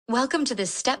Welcome to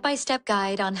this step-by-step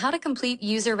guide on how to complete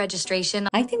user registration.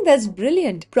 I think that's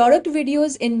brilliant. Product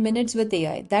videos in minutes with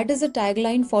AI. That is a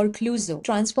tagline for Clueso.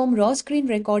 Transform raw screen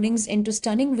recordings into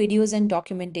stunning videos and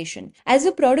documentation. As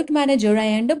a product manager, I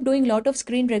end up doing a lot of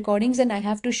screen recordings and I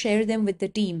have to share them with the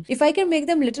team. If I can make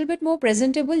them a little bit more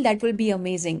presentable, that will be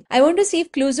amazing. I want to see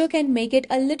if Clueso can make it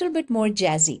a little bit more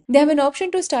jazzy. They have an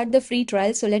option to start the free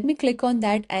trial, so let me click on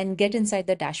that and get inside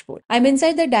the dashboard. I'm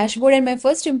inside the dashboard and my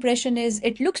first impression is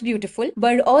it looks beautiful,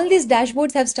 but all these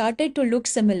dashboards have started to look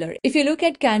similar. If you look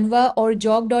at Canva or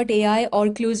jog.ai or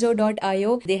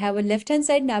clueso.io, they have a left-hand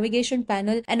side navigation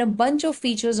panel and a bunch of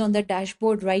features on the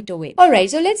dashboard right away. Alright,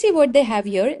 so let's see what they have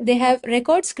here. They have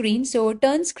record screen, so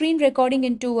turn screen recording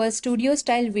into a studio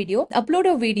style video,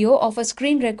 upload a video of a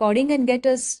screen recording and get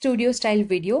a studio style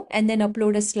video, and then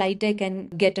upload a slide deck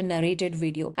and get a narrated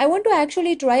video. I want to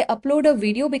actually try upload a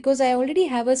video because I already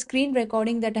have a screen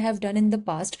recording that I have done in the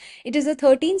past. It is a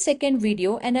 13-second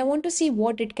video and I want to see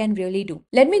what it can really do.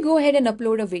 Let me go ahead and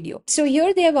upload a video. So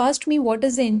here they have asked me what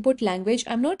is the input language.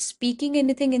 I'm not speaking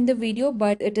anything in the video,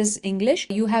 but it is English.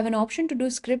 You have an option to do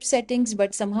script settings,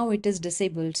 but somehow it is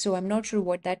disabled. So I'm not sure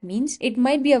what that means. It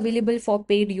might be available for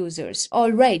paid users.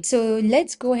 Alright, so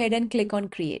let's go ahead and click on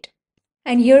create.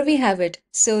 And here we have it.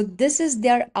 So this is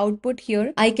their output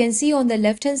here. I can see on the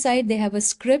left hand side they have a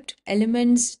script,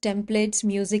 elements, templates,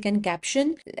 music and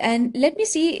caption. And let me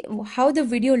see how the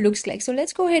video looks like. So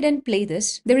let's go ahead and play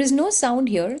this. There is no sound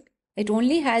here. It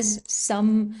only has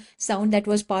some sound that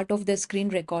was part of the screen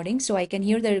recording, so I can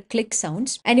hear the click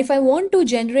sounds. And if I want to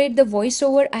generate the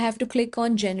voiceover, I have to click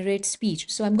on generate speech.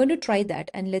 So I'm going to try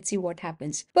that and let's see what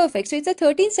happens. Perfect. So it's a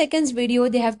 13 seconds video.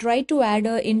 They have tried to add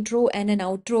an intro and an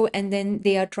outro, and then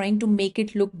they are trying to make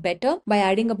it look better by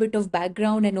adding a bit of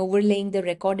background and overlaying the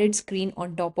recorded screen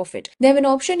on top of it. They have an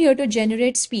option here to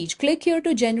generate speech. Click here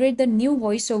to generate the new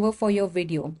voiceover for your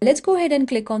video. Let's go ahead and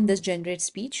click on this generate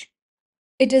speech.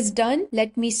 It is done.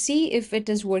 Let me see if it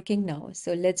is working now.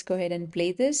 So let's go ahead and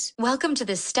play this. Welcome to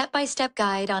this step-by-step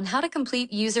guide on how to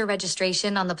complete user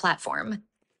registration on the platform.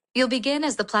 You'll begin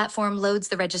as the platform loads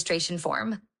the registration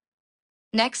form.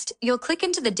 Next, you'll click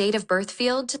into the date of birth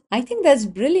field. I think that's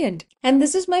brilliant. And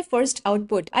this is my first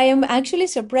output. I am actually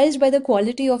surprised by the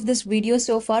quality of this video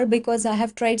so far because I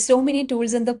have tried so many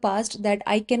tools in the past that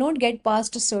I cannot get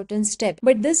past a certain step.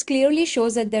 But this clearly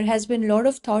shows that there has been a lot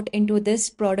of thought into this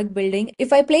product building.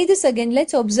 If I play this again,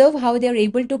 let's observe how they're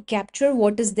able to capture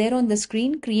what is there on the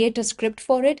screen, create a script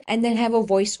for it, and then have a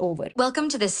voiceover. Welcome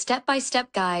to this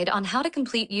step-by-step guide on how to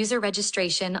complete user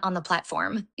registration on the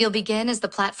platform. You'll begin as the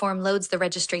platform loads the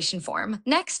registration form.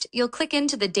 Next, you'll click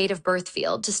into the date of birth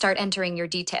field to start entering your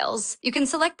details. You can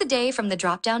select the day from the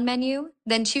drop-down menu,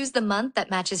 then choose the month that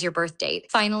matches your birth date.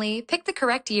 Finally, pick the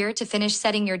correct year to finish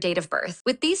setting your date of birth.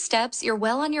 With these steps, you're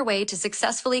well on your way to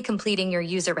successfully completing your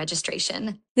user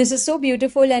registration. This is so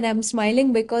beautiful and I'm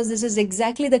smiling because this is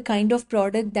exactly the kind of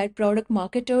product that product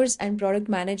marketers and product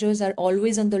managers are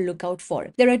always on the lookout for.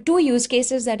 There are two use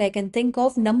cases that I can think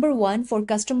of. Number one, for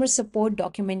customer support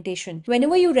documentation.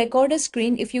 Whenever you record a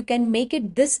screen, if you can make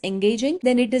it this engaging,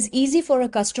 then it is easy for a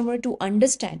customer to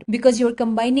understand because you're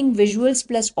combining visuals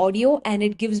plus audio and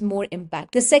it gives more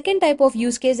impact. The second type of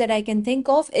use case that I can think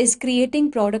of is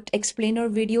creating product explainer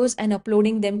videos and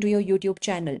uploading them to your YouTube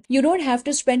channel. You don't have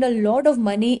to spend a lot of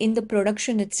money in the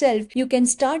production itself. You can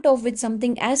start off with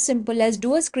something as simple as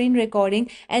do a screen recording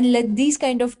and let these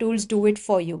kind of tools do it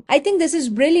for you. I think this is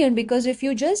brilliant because if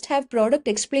you just have product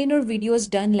explainer videos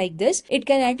done like this, it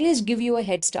can at least give you a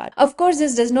head start. Of course,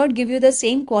 this does not give you the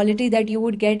same quality that you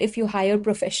would get if you hire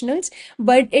professionals,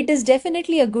 but it is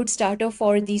definitely a good starter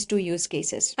for these two use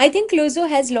cases. I think Clueso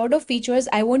has a lot of features.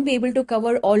 I won't be able to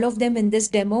cover all of them in this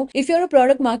demo. If you're a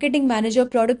product marketing manager,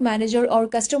 product manager, or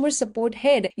customer support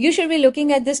head, you should be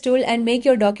looking at this tool and make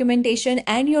your documentation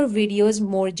and your videos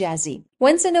more jazzy.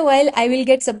 Once in a while, I will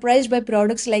get surprised by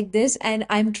products like this, and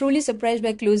I'm truly surprised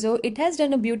by Clueso. It has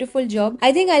done a beautiful job.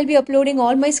 I think I'll be uploading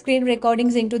all my screen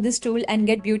recordings into this tool and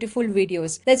get beautiful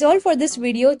videos. That's all for this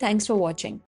video. Thanks for watching.